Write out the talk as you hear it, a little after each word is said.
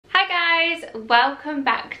welcome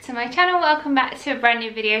back to my channel. Welcome back to a brand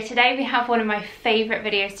new video. Today we have one of my favourite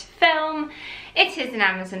videos to film. It is an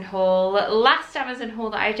Amazon haul. Last Amazon haul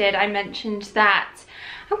that I did, I mentioned that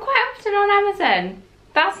I'm quite often on Amazon.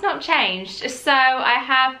 That's not changed. So I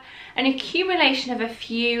have an accumulation of a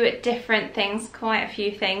few different things, quite a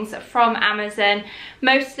few things from Amazon,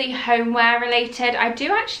 mostly homeware related. I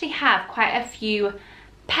do actually have quite a few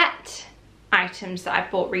pet items that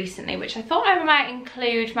I bought recently, which I thought I might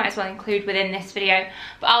as well include within this video,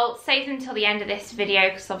 but I'll save them till the end of this video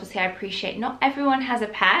because obviously I appreciate not everyone has a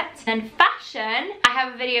pet. And fashion, I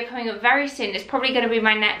have a video coming up very soon. It's probably going to be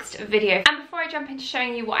my next video. And before I jump into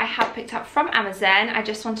showing you what I have picked up from Amazon, I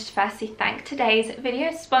just wanted to firstly thank today's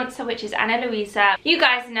video sponsor, which is Ana Luisa. You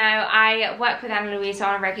guys know I work with Ana Luisa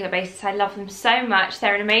on a regular basis. I love them so much.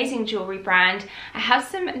 They're an amazing jewellery brand. I have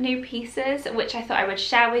some new pieces which I thought I would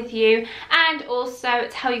share with you, and also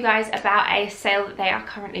tell you guys about a sale that they are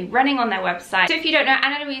currently running on their website. So if you don't know,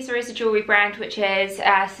 Ana Luisa is a jewellery brand which is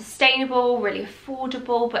sustainable, really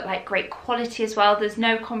affordable, but like great quality as well. There's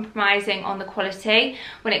no compromising on the quality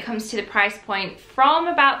when it comes to the price point. From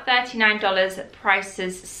about $39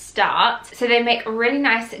 prices start. So they make really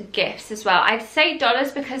nice gifts as well. I'd say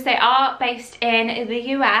dollars because they are based in the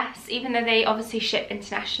US, even though they obviously ship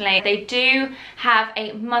internationally. They do have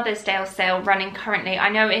a Mother's Day sale running currently. I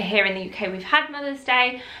know here in the UK we've had Mother's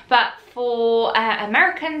Day, but for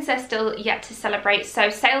Americans they're still yet to celebrate. So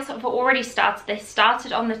sales have already started. They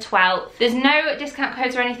started on the 12th. There's no discount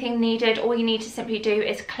codes or anything needed. All you need to simply do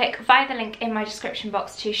is click via the link in my description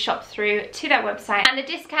box to shop through to their website, and the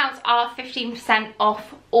discounts are 15%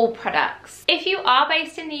 off all products. If you are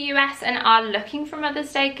based in the US and are looking for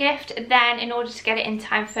Mother's Day gift, then in order to get it in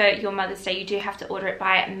time for your Mother's Day, you do have to order it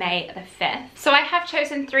by May the 5th. So I have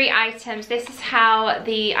chosen 3 items. This is how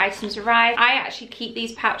the items arrive. I actually keep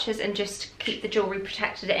these pouches and just keep the jewellery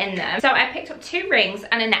protected in them. So I picked up 2 rings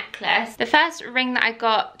and a necklace. The first ring that I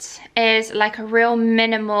got is like a real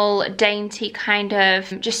minimal, dainty kind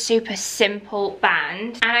of just super simple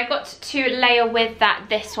band. And I got to layer with that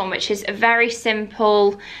this one, which is a very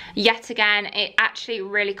simple. Yet again, it actually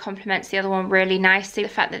really complements the other one really nicely. The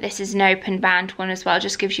fact that this is an open band one as well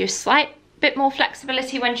just gives you a slight bit more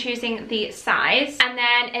flexibility when choosing the size. And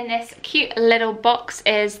then in this cute little box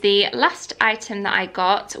is the last item that I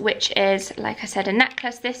got, which is, like I said, a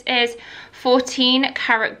necklace. This is 14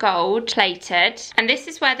 karat gold plated, and this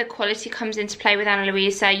is where the quality comes into play with Ana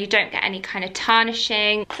Luisa. You don't get any kind of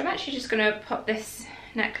tarnishing. So I'm actually just going to pop this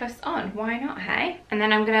necklace on. Why not, hey? And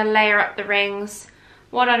then I'm going to layer up the rings,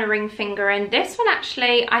 one on a ring finger, and this one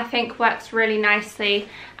actually I think works really nicely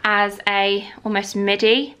as a almost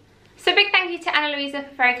midi. So big thank you to Ana Luisa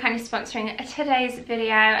for very kindly sponsoring today's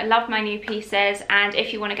video. I love my new pieces, and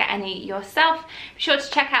if you want to get any yourself, be sure to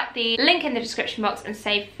check out the link in the description box and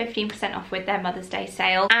save 15% off with their Mother's Day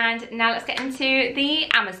sale. And now let's get into the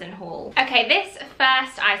Amazon haul. Okay, this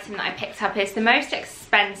first item that I picked up is the most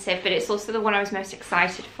expensive, but it's also the one I was most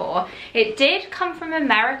excited for. It did come from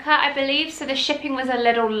America, I believe, so the shipping was a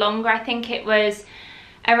little longer. I think it was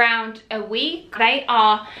around a week. They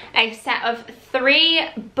are a set of 3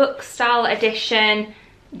 book style edition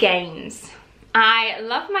games. I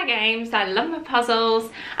love my games, I love my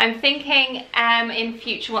puzzles. I'm thinking in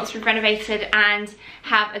future, once we've renovated and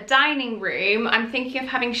have a dining room, I'm thinking of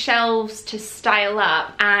having shelves to style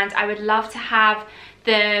up, and I would love to have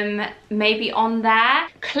them maybe on there.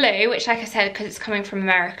 Clue, which like I said, because it's coming from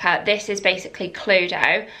America, this is basically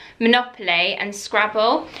Cluedo, Monopoly and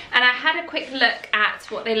Scrabble. And I had a quick look at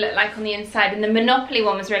what they look like on the inside, and the Monopoly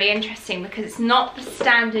one was really interesting because it's not the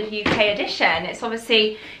standard UK edition. It's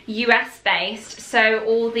obviously US based, so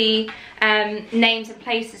all the names and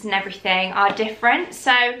places and everything are different.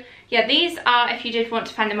 So yeah, these are, if you did want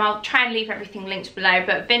to find them, I'll try and leave everything linked below,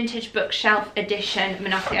 but vintage bookshelf edition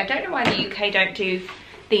Monopoly. I don't know why the UK don't do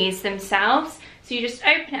these themselves. So you just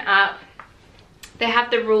open it up. They have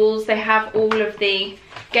the rules, they have all of the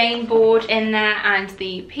game board in there and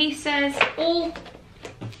the pieces all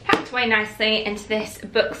packed away nicely into this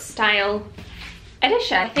book style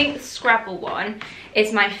edition. I think the Scrabble one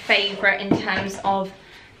is my favourite in terms of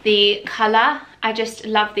the colour. I just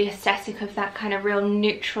love the aesthetic of that kind of real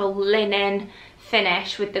neutral linen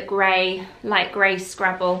finish with the grey, light grey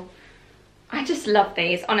Scrabble. I just love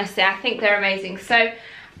these, honestly. I think they're amazing. So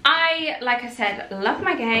I, like I said, love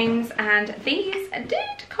my games, and these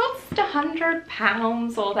did cost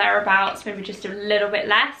 £100 or thereabouts, maybe just a little bit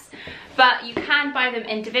less. But you can buy them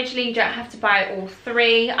individually, you don't have to buy all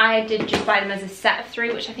 3. I did just buy them as a set of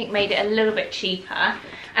 3, which I think made it a little bit cheaper.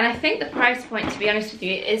 And I think the price point, to be honest with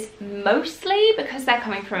you, is mostly because they're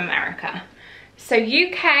coming from America. So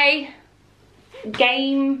UK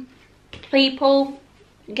game people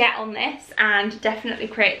get on this and definitely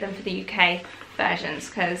create them for the UK versions,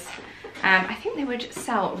 because I think they would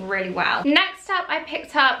sell really well. Next up, I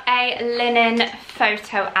picked up a linen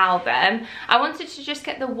photo album. I wanted to just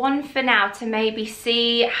get the one for now to maybe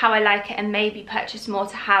see how I like it and maybe purchase more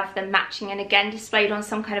to have them matching and again displayed on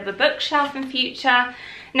some kind of a bookshelf in future.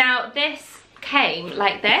 Now this came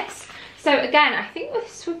like this. So again, I think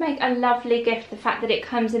this would make a lovely gift, the fact that it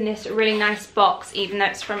comes in this really nice box, even though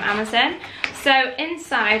it's from Amazon. So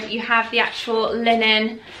inside you have the actual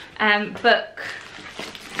linen book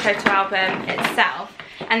photo album itself,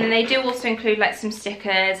 and then they do also include like some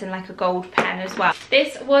stickers and like a gold pen as well.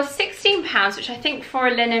 This was £16, which I think for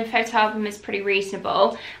a linen photo album is pretty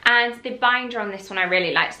reasonable, and the binder on this one I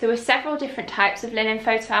really liked. There were several different types of linen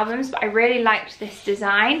photo albums, but I really liked this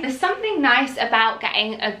design. There's something nice about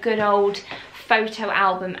getting a good old photo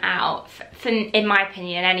album out, in my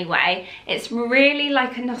opinion anyway. It's really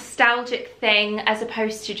like a nostalgic thing as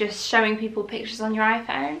opposed to just showing people pictures on your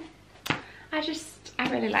iPhone. I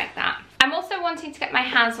really like that. I'm also wanting to get my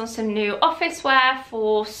hands on some new office wear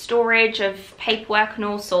for storage of paperwork and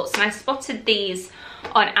all sorts, and I spotted these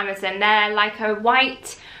on Amazon. They're like a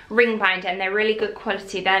white ring binder and they're really good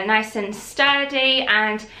quality. They're nice and sturdy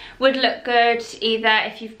and would look good either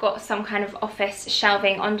if you've got some kind of office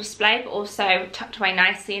shelving on display, but also tucked away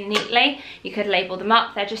nicely and neatly. You could label them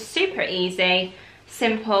up. They're just super easy,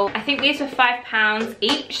 simple. I think these were £5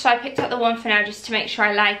 each, so I picked up the one for now just to make sure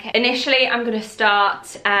I like it. Initially, I'm going to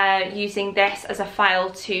start using this as a file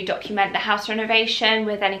to document the house renovation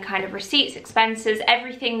with any kind of receipts, expenses,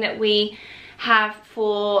 everything that we have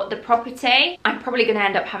for the property. I'm probably going to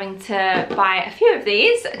end up having to buy a few of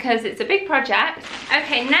these because it's a big project.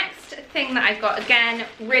 Okay, next thing that I got, again,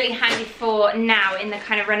 really handy for now in the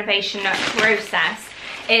kind of renovation process,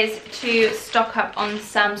 is to stock up on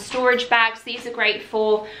some storage bags. These are great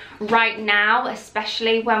for right now,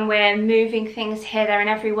 especially when we're moving things here, there and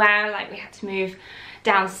everywhere. Like we had to move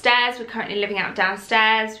downstairs. We're currently living out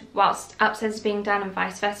downstairs whilst upstairs is being done, and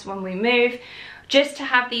vice versa when we move. Just to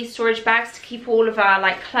have these storage bags to keep all of our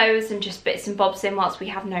like clothes and just bits and bobs in whilst we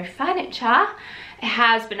have no furniture, it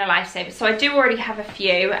has been a lifesaver. So I do already have a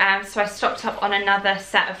few, so I stocked up on another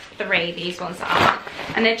set of 3. These ones are,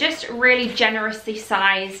 and they're just really generously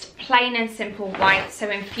sized, plain and simple white. So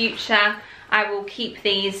in future I will keep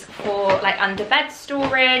these for like under bed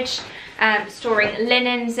storage, storing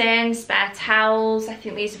linens in, spare towels. I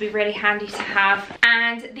think these would be really handy to have.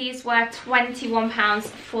 And these were £21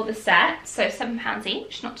 for the set, so £7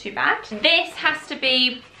 each, not too bad. This has to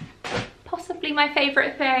be possibly my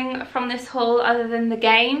favourite thing from this haul other than the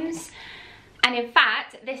games. And in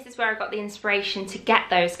fact, this is where I got the inspiration to get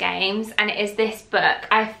those games, and it is this book.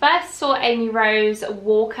 I first saw Amy Rose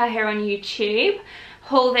Walker here on YouTube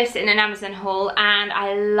haul this in an Amazon haul, and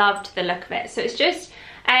I loved the look of it. So it's just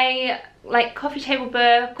a like coffee table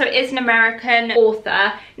book. So it is an American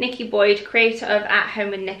author, Nikki Boyd, creator of At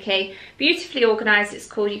Home with Nikki. Beautifully organised, it's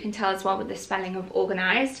called. You can tell as well with the spelling of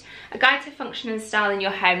organised. A guide to function and style in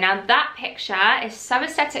your home. Now that picture is so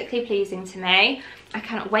aesthetically pleasing to me. I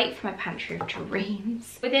cannot wait for my pantry of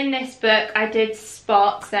dreams. Within this book I did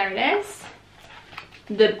spot, there it is,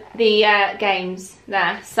 the games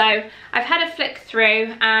there. So I've had a flick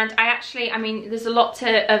through, and I mean there's a lot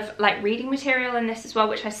of like reading material in this as well,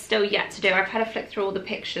 which I still yet to do. I've had a flick through all the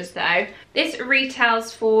pictures though. This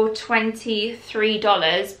retails for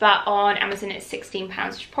 $23, but on Amazon it's £16,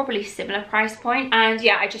 which is probably similar price point. And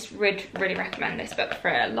yeah, I just would really recommend this book for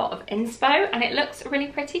a lot of inspo, and it looks really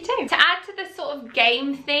pretty too. To add to the sort of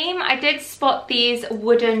game theme, I did spot these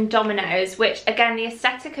wooden dominoes, which again, the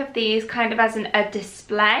aesthetic of these kind of as a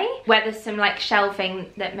display, where there's some like shelving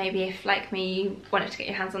that maybe if like me you wanted to get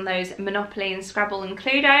your hands on those, Monopoly and Scrabble and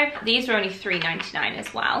Cluedo. These were only $3.99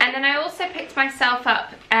 as well. And then I also picked myself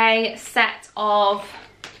up a set of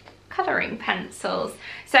colouring pencils.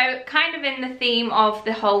 So kind of in the theme of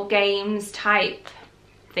the whole games type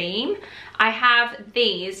theme, I have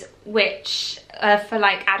these which are for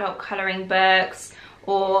like adult colouring books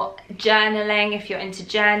or journaling if you're into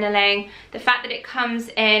journaling. The fact that it comes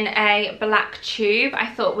in a black tube I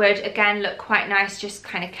thought would again look quite nice, just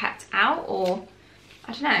kind of kept out, or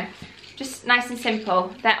I don't know, just nice and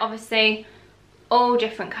simple. They're obviously all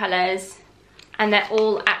different colours and they're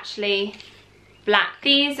all actually black.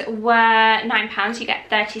 These were £9, you get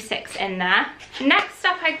 36 in there. Next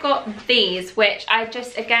up I got these, which I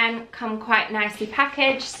just again come quite nicely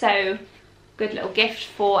packaged, so good little gift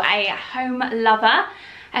for a home lover,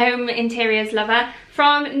 home interiors lover,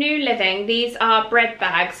 from New Living. These are bread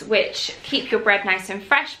bags which keep your bread nice and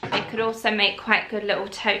fresh, but they could also make quite good little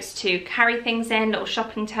totes to carry things in, little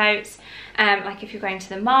shopping totes. like if you're going to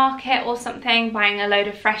the market or something, buying a load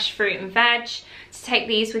of fresh fruit and veg, to take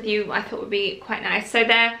these with you I thought would be quite nice. So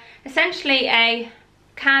they're essentially a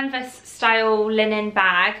canvas style linen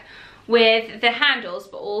bag with the handles,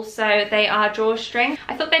 but also they are drawstring.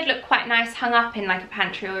 I thought they'd look quite nice hung up in like a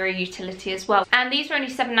pantry or a utility as well. And these were only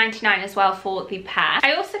 $7.99 as well for the pair.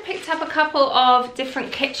 I also picked up a couple of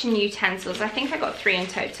different kitchen utensils. I think I got 3 in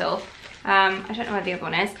total. I don't know where the other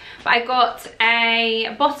one is, but I got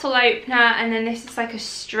a bottle opener, and then this is like a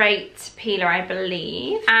straight peeler, I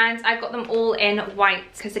believe, and I got them all in white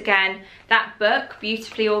because, again, that book,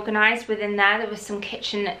 beautifully organised within there was some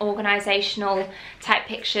kitchen organisational type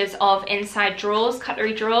pictures of inside drawers,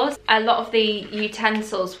 cutlery drawers. A lot of the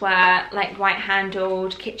utensils were like white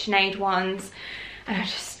handled KitchenAid ones, and I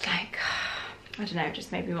just like, I don't know, it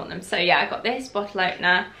just made me want them. So yeah, I got this bottle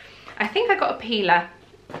opener. I think I got a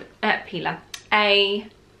a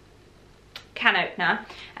can opener,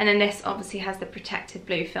 and then this obviously has the protective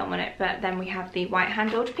blue film on it, but then we have the white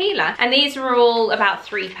handled peeler, and these are all about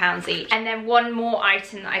 £3 each. And then one more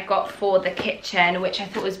item that I got for the kitchen, which I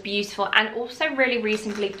thought was beautiful and also really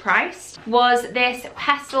reasonably priced, was this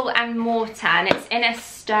pestle and mortar, and it's in a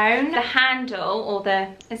stone. The handle, or the,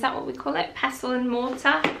 is that what we call it, pestle and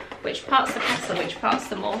mortar? Which part's the pestle, which part's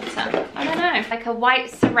the mortar? I don't know. Like a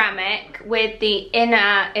white ceramic with the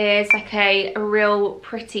inner is like a real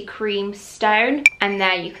pretty cream stone, and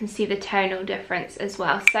there you can see the tonal difference as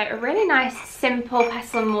well. So a really nice simple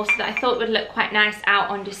pestle and mortar that I thought would look quite nice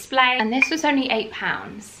out on display, and this was only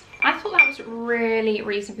 £8. I thought that was really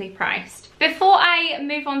reasonably priced. Before I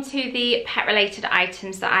move on to the pet related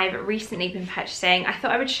items that I've recently been purchasing, I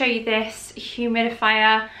thought I would show you this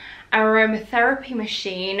humidifier aromatherapy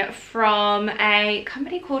machine from a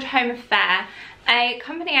company called Homeware, a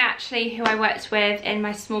company actually who I worked with in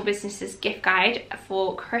my small businesses gift guide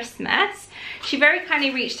for Christmas. She very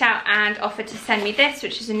kindly reached out and offered to send me this,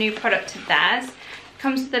 which is a new product of theirs. It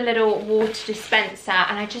comes with a little water dispenser,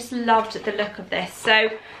 and I just loved the look of this. So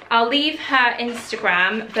I'll leave her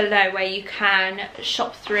Instagram below where you can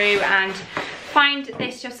shop through and find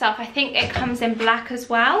this yourself. I think it comes in black as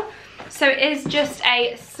well. So it is just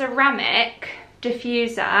a ceramic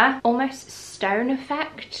diffuser, almost stone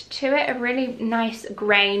effect to it, a really nice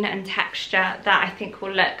grain and texture that I think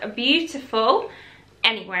will look beautiful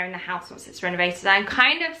anywhere in the house once it's renovated. I'm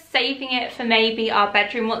kind of saving it for maybe our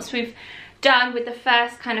bedroom once we've done with the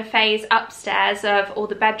first kind of phase upstairs of all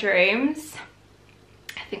the bedrooms.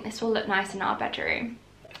 I think this will look nice in our bedroom.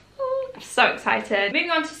 Ooh, I'm so excited.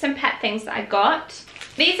 Moving on to some pet things that I got.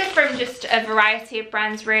 These are from just a variety of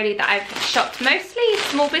brands really that I've shopped, mostly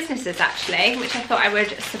small businesses actually, which I thought I would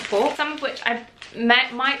support. Some of which I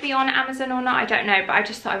might be on Amazon or not, I don't know, but I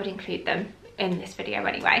just thought I would include them in this video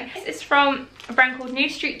anyway. This is from a brand called New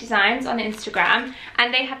Street Designs on Instagram,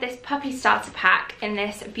 and they have this puppy starter pack in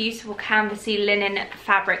this beautiful canvasy linen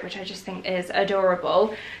fabric, which I just think is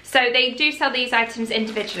adorable. So they do sell these items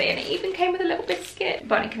individually, and it even came with a little biscuit.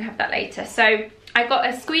 Bonnie can have that later. So I got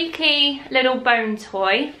a squeaky little bone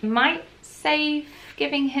toy. Might save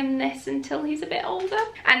giving him this until he's a bit older.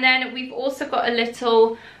 And then we've also got a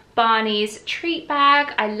little Barney's treat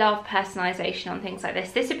bag. I love personalisation on things like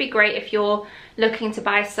this. This would be great if you're looking to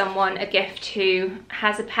buy someone a gift who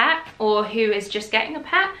has a pet or who is just getting a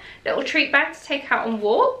pet. Little treat bag to take out on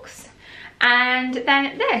walks. And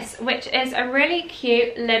then this, which is a really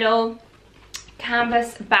cute little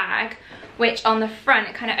canvas bag, which on the front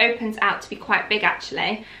it kind of opens out to be quite big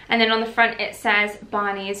actually, and then on the front it says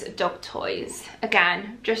Barney's dog toys.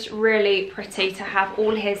 Again, just really pretty to have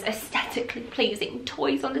all his aesthetically pleasing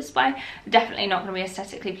toys on display. Definitely not going to be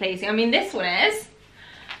aesthetically pleasing. I mean, this one is,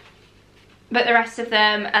 but the rest of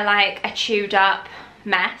them are like a chewed up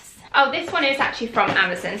mess. Oh, this one is actually from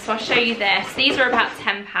Amazon, so I'll show you this. These are about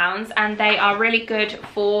 £10 and they are really good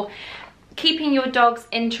for keeping your dogs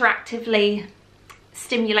interactively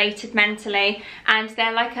stimulated mentally, and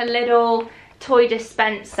they're like a little toy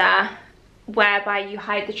dispenser whereby you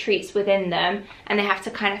hide the treats within them and they have to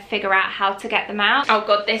kind of figure out how to get them out. Oh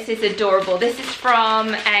god, this is adorable. This is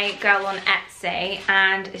from a girl on Etsy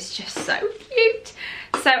and it's just so cute.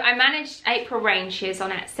 So I managed, April Rain, she is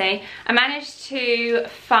on Etsy. I managed to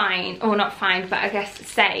find, or not find, but I guess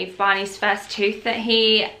save Barney's first tooth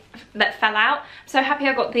that fell out. I'm so happy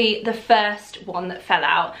I got the first one that fell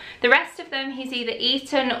out. The rest of them he's either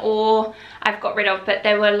eaten or I've got rid of, but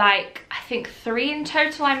there were like, I think 3 in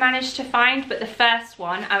total I managed to find, but the first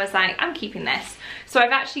one I was like, I'm keeping this. So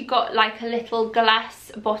I've actually got like a little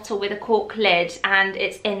glass bottle with a cork lid and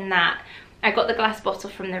it's in that I got the glass bottle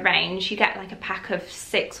from the range. You get like a pack of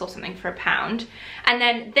 6 or something for £1. And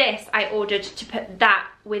then this I ordered to put that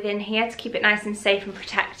within here to keep it nice and safe and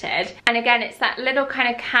protected. And again, it's that little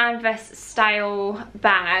kind of canvas style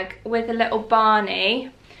bag with a little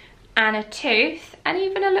Barney and a tooth and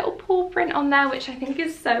even a little paw print on there, which I think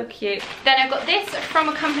is so cute. Then I got this from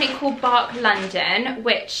a company called Bark London,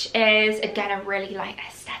 which is again a really like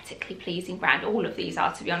aesthetically pleasing brand. All of these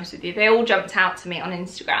are, to be honest with you. They all jumped out to me on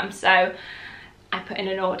Instagram, so I put in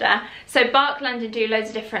an order. So Bark London do loads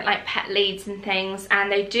of different like pet leads and things,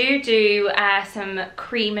 and they do some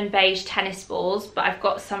cream and beige tennis balls, but I've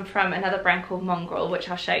got some from another brand called Mongrel, which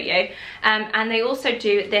I'll show you. And they also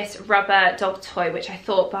do this rubber dog toy, which I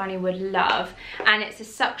thought Barney would love, and it's a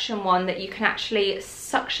suction one that you can actually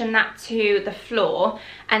suction that to the floor,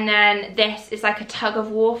 and then this is like a tug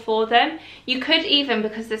of war for them. You could even,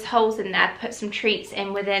 because there's holes in there, put some treats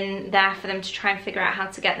in within there for them to try and figure out how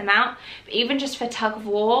to get them out. But even just for tug of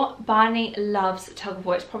war, Barney loves tug of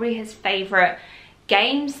war. It's probably his favourite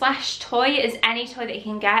game slash toy. Is any toy that he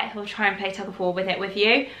can get, he'll try and play tug of war with it with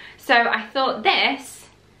you. So I thought this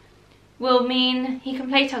will mean he can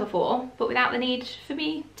play tug of war, but without the need for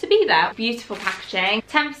me to be there. Beautiful packaging.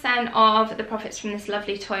 10% of the profits from this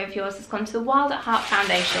lovely toy of yours has gone to the Wild at Heart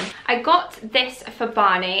Foundation. I got this for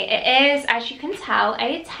Barney. It is, as you can tell,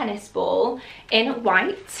 a tennis ball in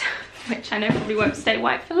white, which I know probably won't stay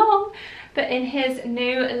white for long, but in his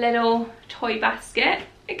new little toy basket.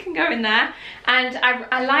 It can go in there. And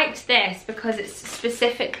I liked this because it's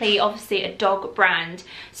specifically obviously a dog brand,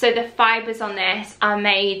 so the fibres on this are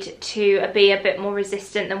made to be a bit more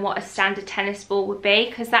resistant than what a standard tennis ball would be,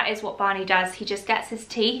 because that is what Barney does. He just gets his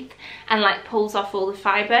teeth and like pulls off all the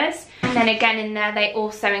fibres. And then again in there they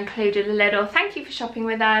also included a little thank you for shopping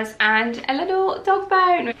with us and a little dog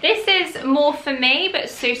bone. This is more for me but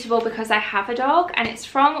suitable because I have a dog, and it's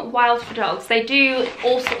from Wild for Dogs. They do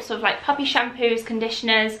all sorts of like puppy shampoos,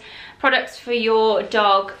 conditioners, products for your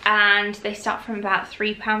dog, and they start from about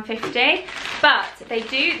 £3.50, but they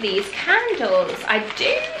do these candles. I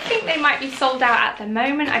do think they might be sold out at the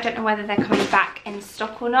moment. I don't know whether they're coming back in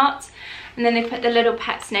stock or not. And then they put the little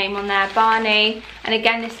pet's name on there, Barney, and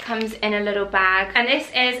again this comes in a little bag, and this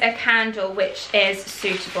is a candle which is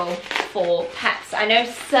suitable for pets. I know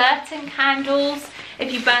certain candles,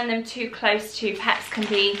 if you burn them too close to pets, can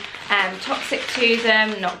be toxic to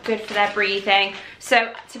them, not good for their breathing.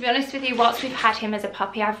 So to be honest with you, whilst we've had him as a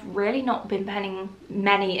puppy, I've really not been burning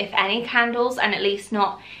many, if any, candles, and at least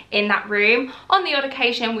not in that room. On the odd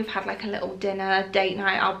occasion we've had like a little dinner, date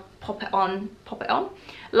night, I'll pop it on,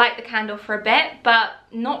 light the candle for a bit, but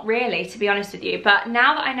not really, to be honest with you. But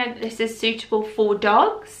now that I know that this is suitable for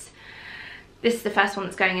dogs, this is the first one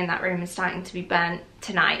that's going in that room and starting to be burnt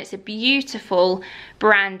tonight. It's a beautiful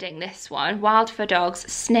branding, this one. Wild for Dogs,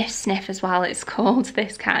 Sniff Sniff as well it's called,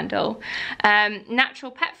 this candle.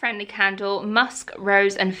 Natural pet friendly candle, musk,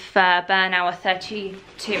 rose and fir, burn hour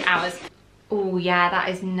 32 hours. Oh yeah, that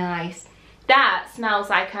is nice. That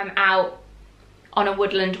smells like I'm out on a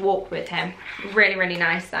woodland walk with him. Really, really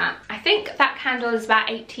nice that. I think that candle is about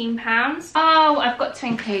 £18. Oh, I've got to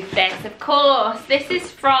include this, of course. This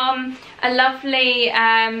is from a lovely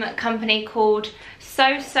company called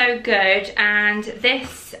So Good, and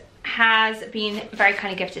this has been very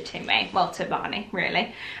kindly gifted to me, well, to Barney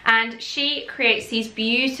really, and she creates these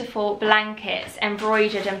beautiful blankets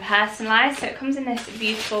embroidered and personalised. So it comes in this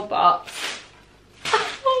beautiful box.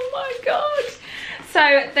 Oh my god.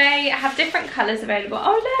 So they have different colours available.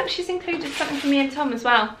 Oh look, she's included something for me and Tom as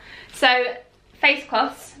well. So face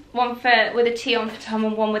cloths, one with a T on for Tom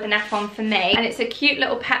and one with an F on for me. And it's a cute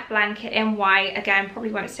little pet blanket in white. Again, probably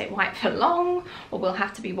won't stay white for long, or will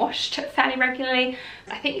have to be washed fairly regularly.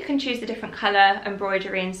 I think you can choose the different colour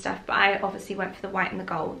embroidery and stuff, but I obviously went for the white and the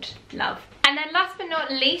gold. Love. And then last but not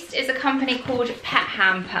least is a company called Pet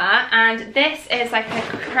Hamper, and this is like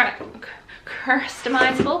a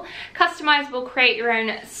customizable create your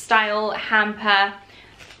own style hamper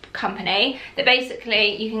company that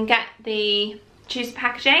basically you can get choose the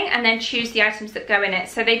packaging and then choose the items that go in it.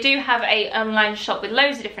 So they do have a online shop with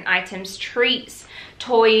loads of different items, treats,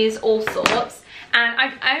 toys, all sorts. And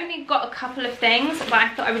I've only got a couple of things, but I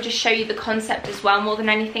thought I would just show you the concept as well more than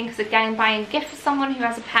anything, because again, buying a gift for someone who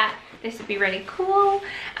has a pet, this would be really cool.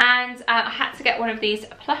 And I had to get one of these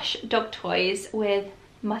plush dog toys with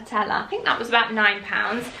Martella. I think that was about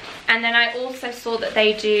 £9. And then I also saw that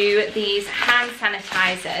they do these hand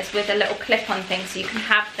sanitizers with a little clip on thing, so you can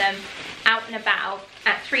have them out and about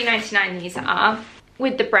at £3.99 these are.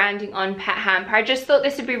 with the branding on pet hamper. I just thought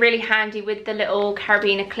this would be really handy with the little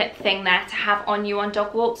carabiner clip thing there to have on you on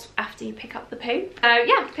dog walks after you pick up the poo. So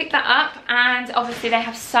yeah, pick that up, and obviously they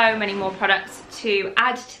have so many more products to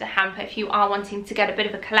add to the hamper if you are wanting to get a bit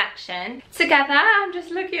of a collection together. I'm just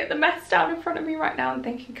looking at the mess down in front of me right now and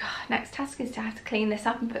thinking, God, next task is to have to clean this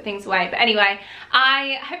up and put things away. But anyway,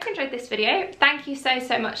 I hope you enjoyed this video. Thank you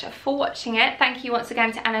so much for watching it. Thank you once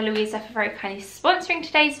again to Anna Louisa for very kindly sponsoring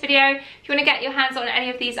today's video. If you want to get your hands on any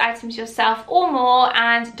of these items yourself or more,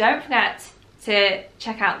 and don't forget to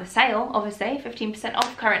check out the sale, obviously 15%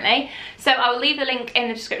 off currently. So I will leave the link in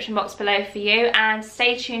the description box below for you, and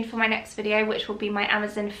stay tuned for my next video, which will be my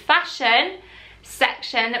Amazon fashion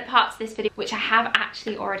section parts of this video, which I have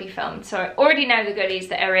actually already filmed, so I already know the goodies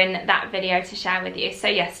that are in that video to share with you. So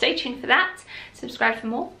yeah, stay tuned for that. Subscribe for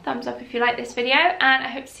more, thumbs up if you like this video, and I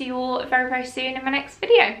hope to see you all very soon in my next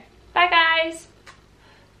video. Bye guys.